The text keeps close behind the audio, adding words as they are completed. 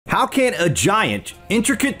How can a giant,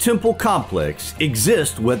 intricate temple complex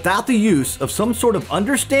exist without the use of some sort of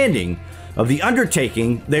understanding of the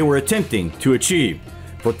undertaking they were attempting to achieve?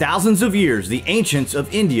 For thousands of years, the ancients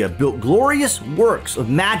of India built glorious works of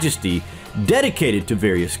majesty dedicated to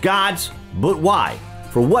various gods, but why?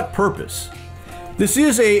 For what purpose? This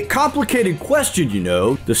is a complicated question, you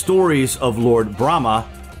know. The stories of Lord Brahma,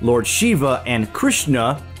 Lord Shiva, and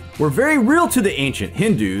Krishna were very real to the ancient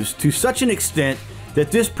Hindus to such an extent that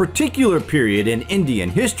this particular period in Indian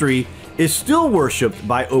history is still worshipped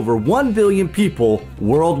by over 1 billion people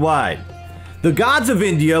worldwide. The gods of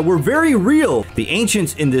India were very real. The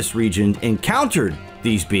ancients in this region encountered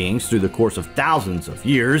these beings through the course of thousands of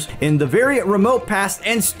years in the very remote past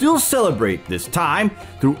and still celebrate this time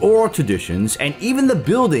through oral traditions and even the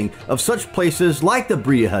building of such places like the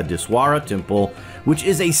Brihadeeswara temple, which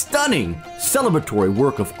is a stunning celebratory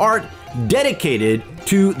work of art dedicated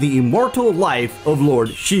to the immortal life of Lord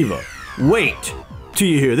Shiva. Wait till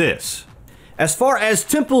you hear this. As far as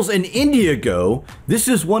temples in India go, this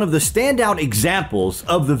is one of the standout examples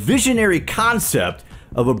of the visionary concept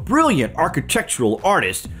of a brilliant architectural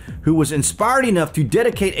artist who was inspired enough to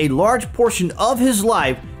dedicate a large portion of his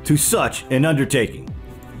life to such an undertaking.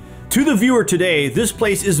 To the viewer today, this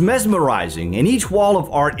place is mesmerizing, and each wall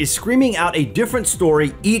of art is screaming out a different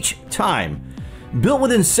story each time. Built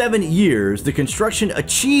within 7 years, the construction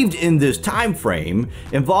achieved in this time frame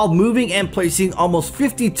involved moving and placing almost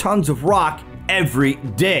 50 tons of rock every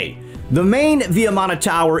day. The main Vimana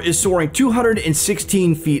tower is soaring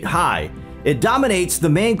 216 feet high. It dominates the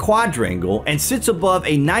main quadrangle and sits above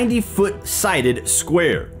a 90-foot sided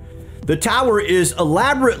square. The tower is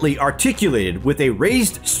elaborately articulated with a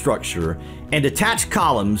raised structure and attached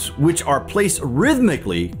columns which are placed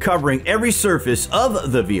rhythmically covering every surface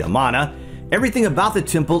of the Vimana. Everything about the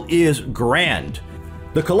temple is grand.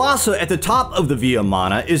 The Colossus at the top of the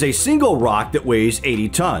Vimana is a single rock that weighs 80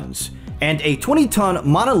 tons and a 20-ton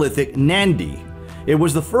monolithic Nandi. It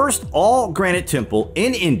was the first all-granite temple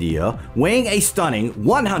in India, weighing a stunning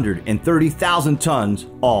 130,000 tons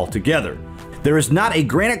altogether. There is not a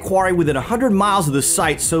granite quarry within 100 miles of the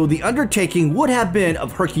site, so the undertaking would have been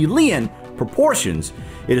of Herculean proportions.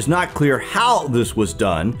 It is not clear how this was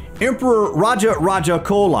done. Emperor Raja Raja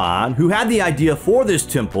Cholan, who had the idea for this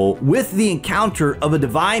temple with the encounter of a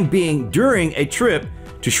divine being during a trip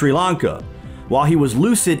to Sri Lanka. While he was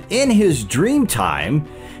lucid in his dream time,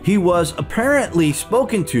 he was apparently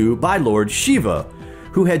spoken to by Lord Shiva,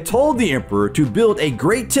 who had told the emperor to build a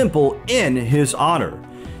great temple in his honor.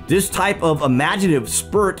 This type of imaginative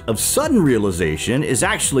spurt of sudden realization is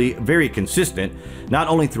actually very consistent, not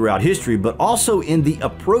only throughout history, but also in the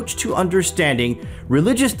approach to understanding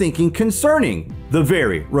religious thinking concerning the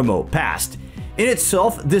very remote past. In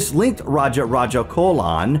itself, this linked Raja Raja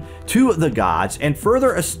Cholan to the gods and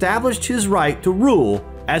further established his right to rule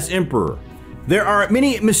as emperor. There are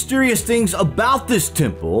many mysterious things about this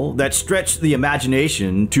temple that stretch the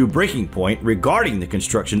imagination to breaking point regarding the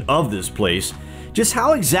construction of this place. Just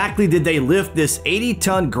how exactly did they lift this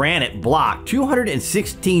 80-ton granite block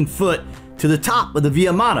 216 foot to the top of the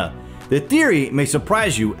Vimana? The theory may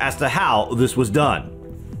surprise you as to how this was done.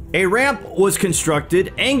 A ramp was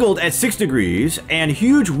constructed, angled at 6 degrees, and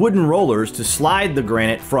huge wooden rollers to slide the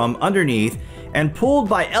granite from underneath and pulled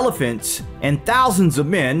by elephants and thousands of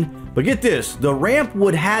men. But get this, the ramp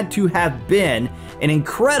would had to have been an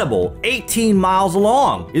incredible 18 miles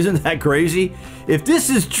long. Isn't that crazy? If this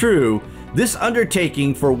is true, this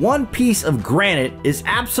undertaking for one piece of granite is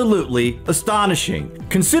absolutely astonishing.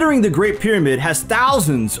 Considering the Great Pyramid has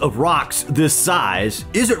thousands of rocks this size,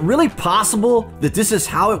 is it really possible that this is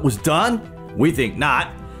how it was done? We think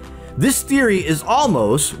not. This theory is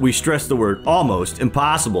almost, we stress the word almost,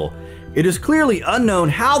 impossible. It is clearly unknown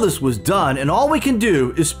how this was done, and all we can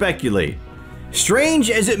do is speculate. Strange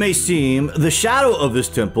as it may seem, the shadow of this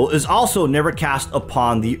temple is also never cast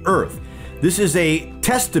upon the earth. This is a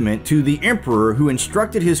testament to the emperor who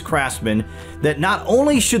instructed his craftsmen that not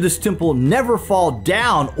only should this temple never fall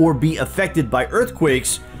down or be affected by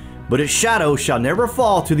earthquakes, but its shadow shall never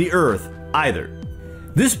fall to the earth either.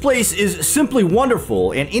 This place is simply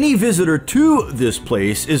wonderful, and any visitor to this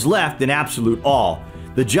place is left in absolute awe.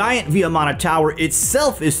 The giant Vimana tower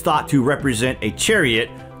itself is thought to represent a chariot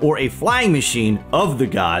or a flying machine of the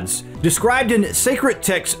gods. Described in sacred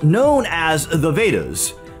texts known as the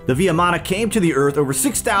Vedas, the Vimana came to the earth over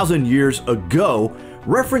 6,000 years ago.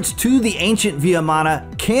 Reference to the ancient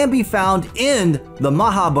Vimana can be found in the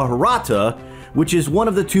Mahabharata, which is one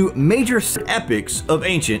of the 2 major epics of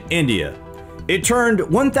ancient India. It turned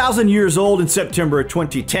 1,000 years old in September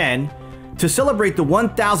 2010. To celebrate the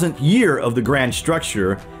 1,000th year of the grand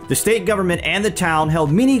structure, The state government and the town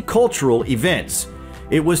held many cultural events.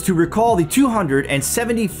 It was to recall the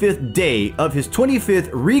 275th day of his 25th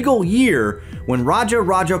regal year when Raja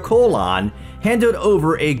Raja Cholan handed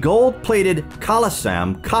over a gold-plated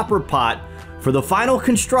kalasam copper pot for the final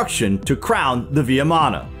construction to crown the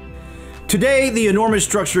Vimana. Today, the enormous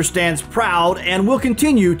structure stands proud and will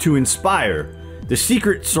continue to inspire. The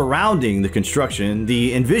secret surrounding the construction,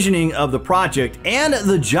 the envisioning of the project, and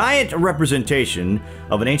the giant representation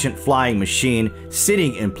of an ancient flying machine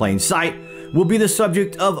sitting in plain sight will be the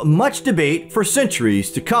subject of much debate for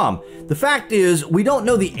centuries to come. The fact is, we don't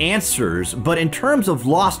know the answers, but in terms of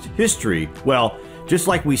lost history, well, just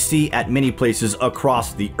like we see at many places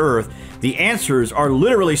across the earth, the answers are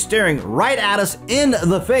literally staring right at us in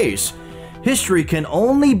the face. History can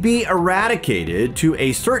only be eradicated to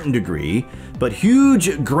a certain degree, but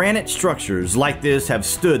huge granite structures like this have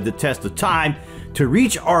stood the test of time to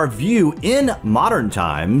reach our view in modern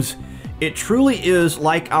times. It truly is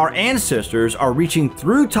like our ancestors are reaching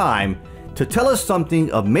through time to tell us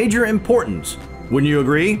something of major importance. Wouldn't you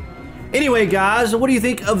agree? Anyway, guys, what do you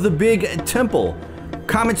think of the big temple?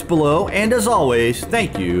 Comments below, and as always,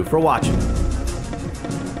 thank you for watching.